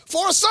year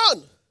for a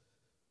son.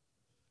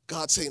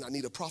 God's saying, I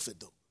need a prophet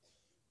though.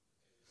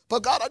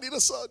 But God, I need a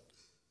son.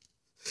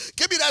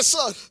 Give me that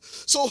son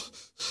so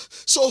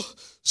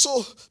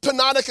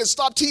Peninnah can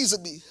stop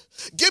teasing me.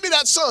 Give me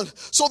that son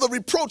so the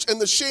reproach and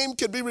the shame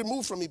can be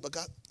removed from me. But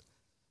God,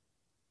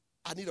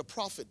 I need a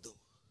prophet though.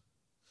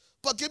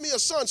 But give me a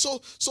son so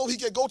he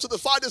can go to the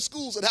finest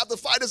schools and have the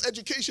finest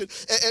education.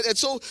 And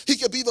so he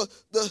can be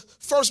the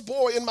first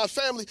boy in my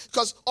family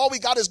because all we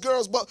got is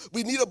girls, but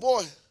we need a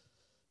boy.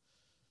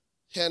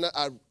 Hannah,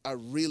 I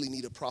really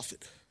need a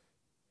prophet.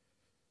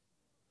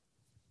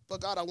 But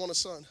God, I want a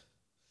son.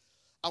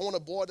 I want a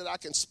boy that I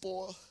can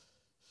spoil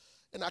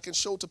and I can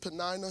show to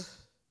Peninnah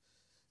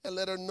and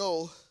let her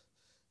know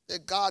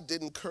that God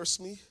didn't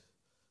curse me,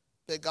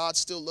 that God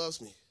still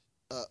loves me.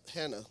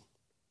 Hannah,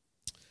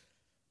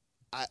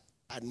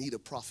 I need a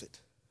prophet.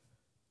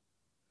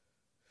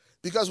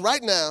 Because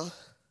right now,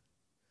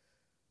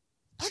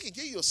 I can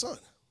give you a son.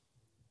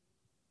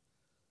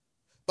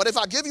 But if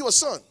I give you a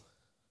son,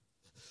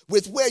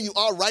 with where you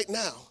are right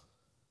now,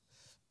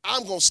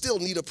 I'm going to still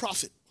need a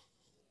prophet.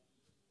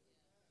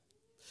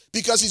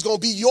 Because he's going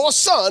to be your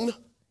son,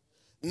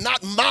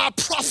 not my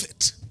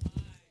prophet.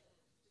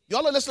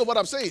 Y'all are listening to what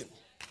I'm saying.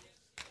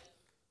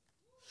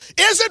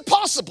 Is it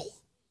possible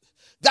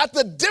that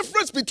the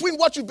difference between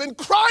what you've been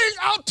crying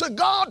out to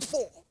God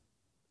for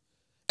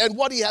and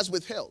what he has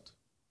withheld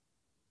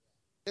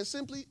is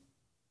simply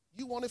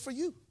you want it for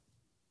you?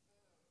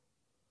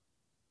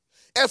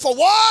 And for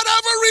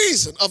whatever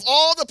reason, of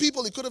all the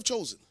people he could have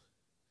chosen,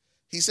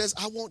 he says,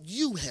 I want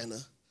you,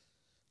 Hannah,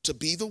 to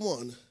be the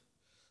one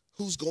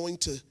who's going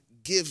to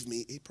give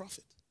me a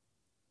prophet.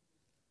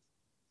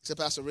 He said,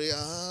 Pastor Ray,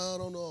 I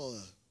don't know.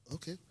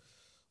 Okay.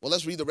 Well,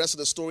 let's read the rest of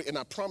the story, and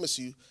I promise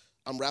you,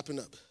 I'm wrapping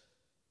up.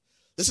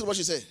 Listen to what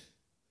she said.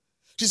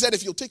 She said,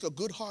 if you'll take a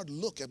good hard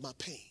look at my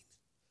pain,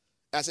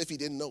 as if he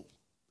didn't know.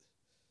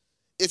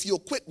 If you'll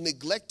quit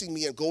neglecting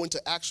me and go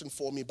into action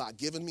for me by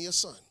giving me a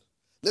son.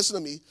 Listen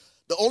to me.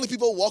 The only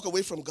people who walk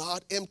away from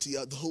God empty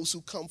are those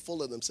who come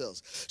full of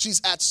themselves.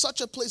 She's at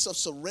such a place of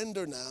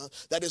surrender now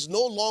that it's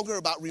no longer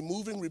about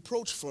removing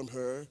reproach from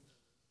her.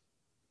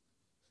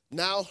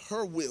 Now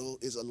her will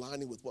is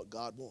aligning with what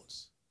God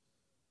wants.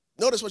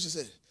 Notice what she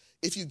said.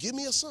 If you give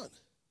me a son,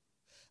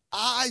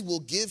 I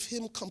will give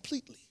him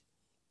completely,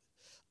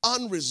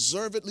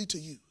 unreservedly to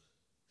you,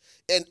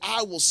 and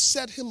I will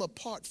set him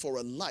apart for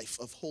a life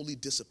of holy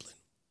discipline.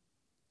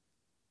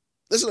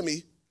 Listen to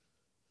me.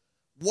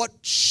 What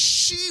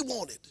she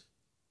wanted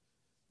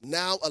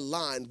now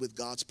aligned with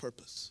God's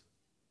purpose.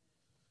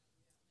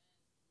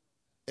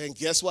 And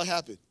guess what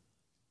happened?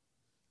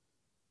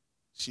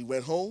 She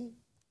went home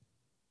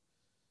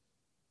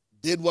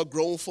did what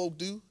grown folk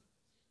do,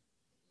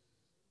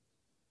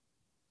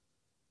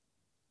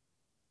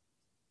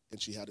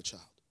 and she had a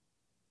child.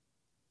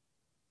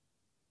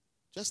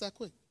 Just that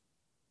quick.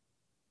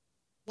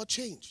 What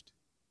changed?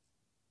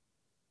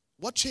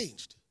 What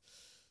changed?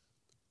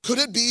 Could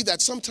it be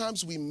that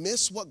sometimes we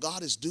miss what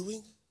God is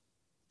doing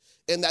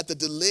and that the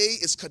delay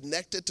is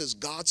connected to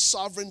God's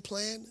sovereign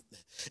plan?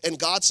 And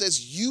God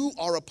says, you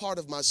are a part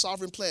of my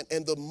sovereign plan.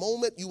 And the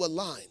moment you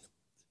align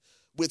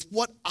with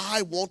what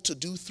I want to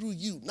do through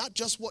you, not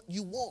just what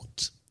you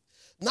want,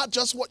 not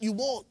just what you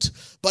want,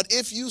 but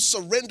if you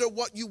surrender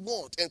what you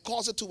want and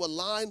cause it to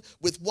align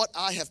with what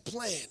I have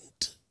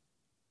planned,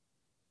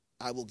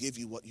 I will give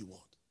you what you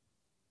want.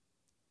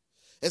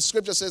 And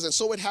scripture says, and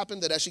so it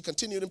happened that as she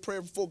continued in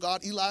prayer before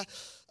God, Eli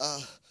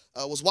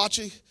was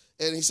watching,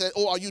 and he said,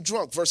 oh, are you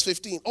drunk? Verse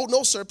 15. Oh,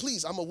 no, sir,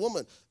 please. I'm a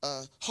woman,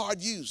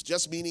 hard used,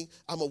 just meaning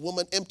I'm a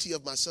woman empty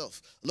of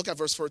myself. Look at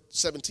verse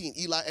 17.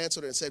 Eli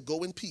answered her and said,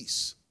 go in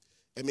peace,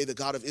 and may the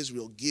God of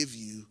Israel give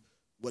you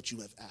what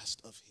you have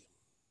asked of him.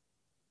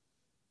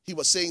 He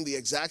was saying the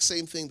exact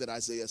same thing that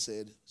Isaiah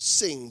said,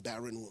 sing,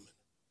 barren woman.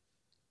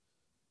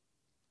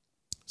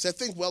 Said,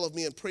 think well of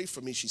me and pray for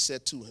me, she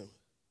said to him.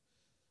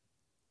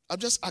 I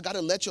got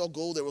to let y'all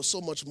go. There was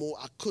so much more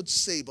I could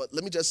say, but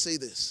let me just say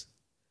this.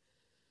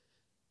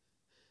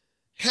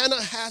 Hannah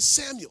has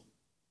Samuel.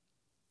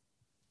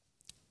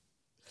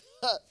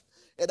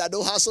 And I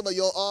know how some of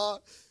y'all are.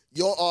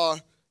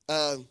 Y'all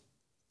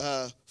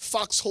are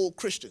foxhole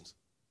Christians.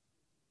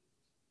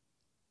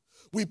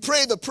 We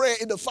pray the prayer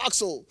in the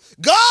foxhole.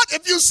 God,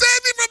 if you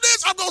save me from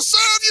this, I'm going to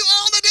serve you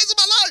all the days of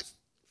my life.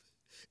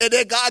 And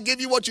then God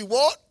give you what you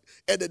want,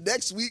 and the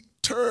next week,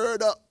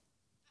 turn up.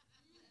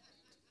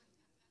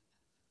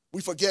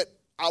 We forget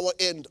our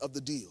end of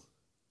the deal.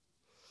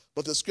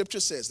 But the scripture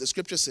says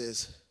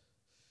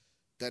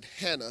that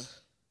Hannah,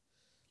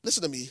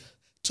 listen to me,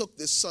 took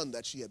this son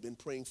that she had been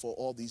praying for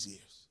all these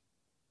years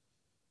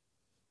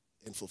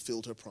and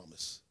fulfilled her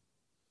promise.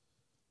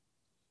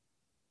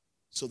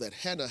 So that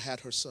Hannah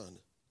had her son,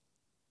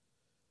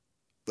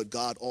 but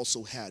God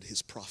also had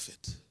his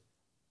prophet.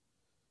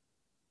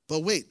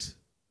 But wait,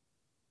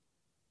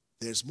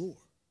 there's more.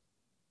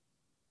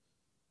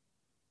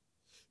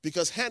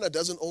 Because Hannah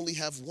doesn't only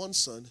have one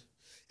son,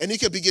 and he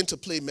can begin to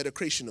play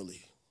metacrationally.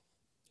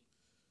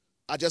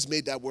 I just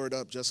made that word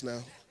up just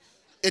now.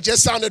 It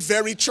just sounded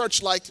very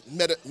church-like,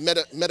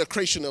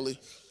 metacrationally.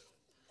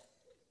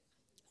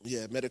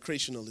 Yeah,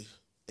 metacrationally.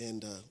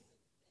 And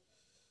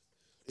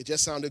it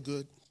just sounded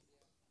good.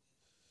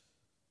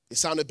 It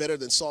sounded better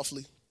than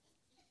softly,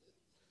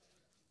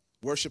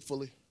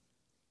 worshipfully.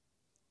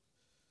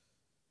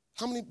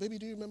 How many, baby,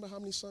 do you remember how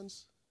many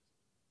sons?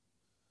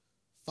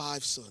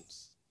 5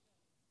 sons.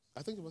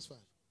 I think it was 5.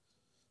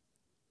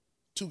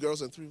 2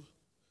 girls and 3.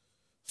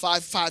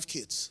 5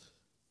 kids.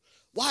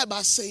 Why am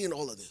I saying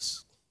all of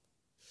this?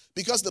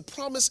 Because the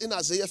promise in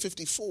Isaiah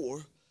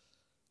 54,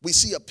 we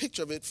see a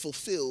picture of it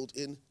fulfilled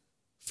in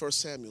 1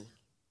 Samuel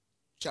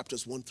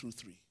chapters 1 through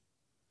 3.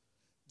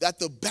 That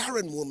the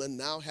barren woman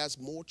now has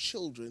more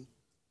children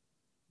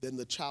than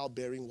the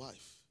childbearing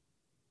wife.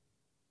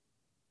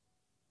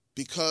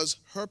 Because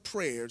her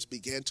prayers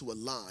began to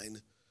align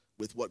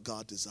with what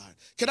God desired.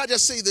 Can I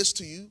just say this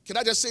to you? Can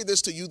I just say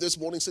this to you this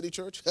morning, City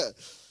Church?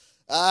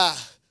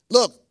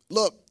 Look,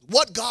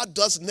 what God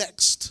does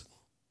next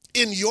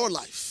in your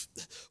life,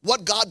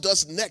 what God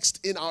does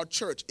next in our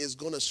church is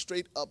going to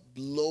straight up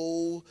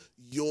blow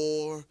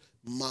your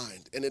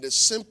mind. And it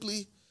is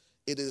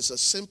a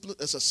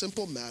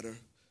simple matter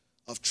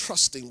of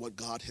trusting what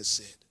God has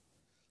said.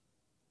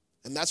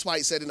 And that's why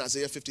he said in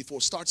Isaiah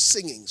 54, start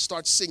singing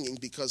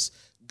because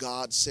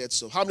God said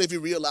so. How many of you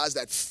realize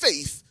that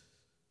faith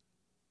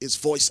is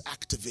voice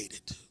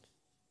activated?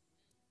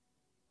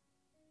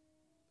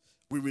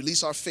 We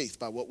release our faith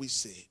by what we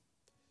say.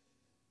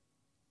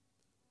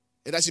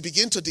 And as you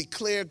begin to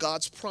declare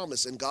God's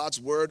promise and God's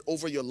word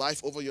over your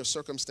life, over your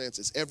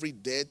circumstances, every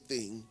dead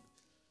thing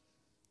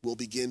will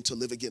begin to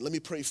live again. Let me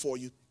pray for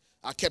you.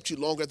 I kept you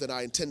longer than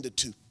I intended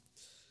to,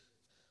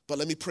 but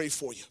let me pray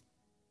for you.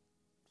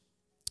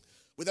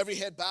 With every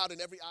head bowed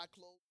and every eye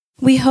closed.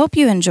 We hope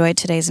you enjoyed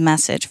today's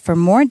message. For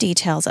more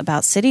details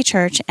about City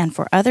Church and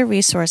for other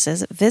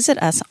resources,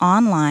 visit us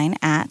online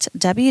at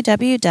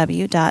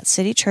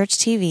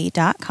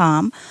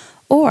www.citychurchtv.com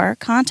or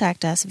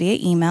contact us via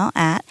email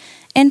at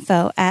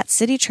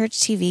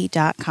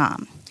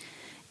info@citychurchtv.com.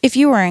 If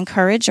you were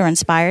encouraged or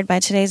inspired by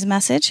today's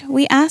message,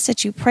 we ask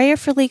that you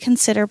prayerfully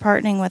consider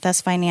partnering with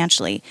us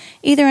financially,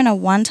 either in a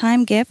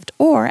one-time gift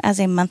or as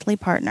a monthly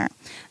partner.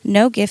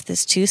 No gift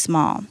is too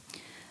small.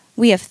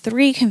 We have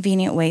 3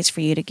 convenient ways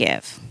for you to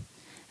give.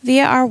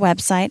 Via our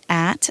website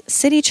at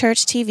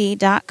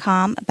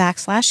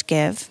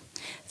citychurchtv.com/give,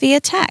 via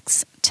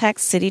text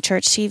City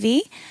Church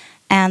TV,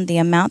 and the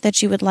amount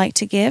that you would like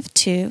to give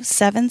to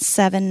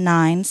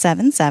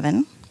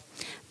 77977.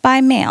 By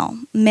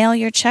mail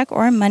your check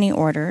or money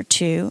order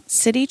to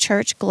City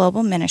Church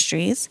Global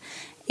Ministries,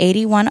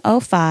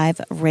 8105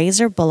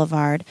 Razor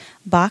Boulevard,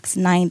 Box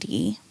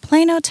 90,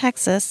 Plano,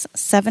 Texas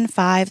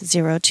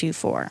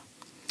 75024.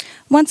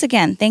 Once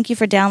again, thank you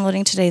for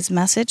downloading today's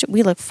message.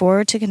 We look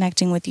forward to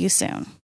connecting with you soon.